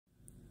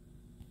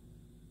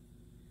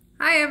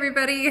Hi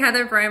everybody,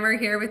 Heather Brymer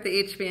here with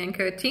the HB &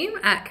 Co team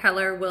at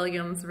Keller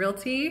Williams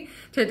Realty.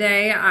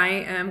 Today I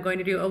am going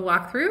to do a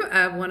walkthrough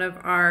of one of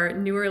our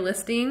newer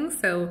listings.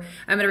 So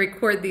I'm going to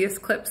record these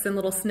clips in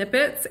little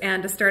snippets,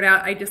 and to start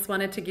out I just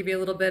wanted to give you a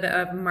little bit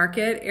of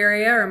market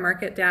area or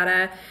market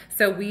data.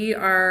 So we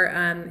are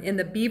in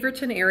the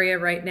Beaverton area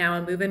right now,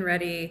 a move-in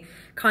ready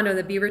condo in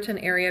the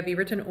Beaverton area,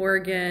 Beaverton,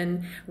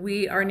 Oregon.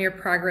 We are near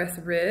Progress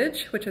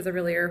Ridge, which is a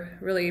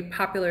really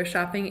popular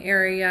shopping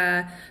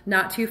area,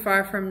 not too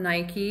far from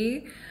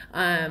Nike.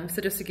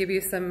 So just to give you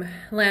some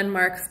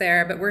landmarks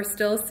there, but we're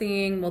still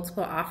seeing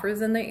multiple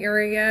offers in the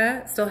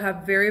area, still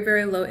have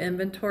very low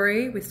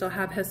inventory. We still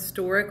have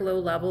historic low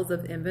levels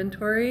of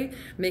inventory,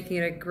 making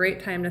it a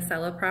great time to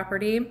sell a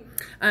property.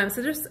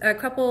 So just a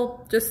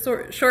couple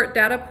short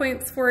data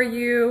points for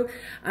you.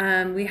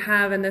 We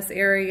have in this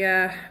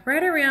area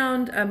right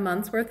around a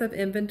month's worth of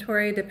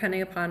inventory,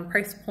 depending upon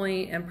price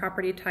point and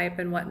property type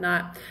and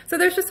whatnot. So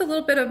there's just a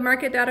little bit of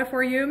market data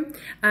for you.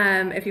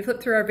 If you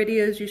flip through our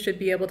videos, you should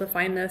be able to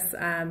find this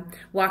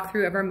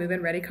walkthrough of our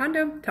move-in ready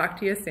condo. Talk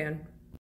to you soon.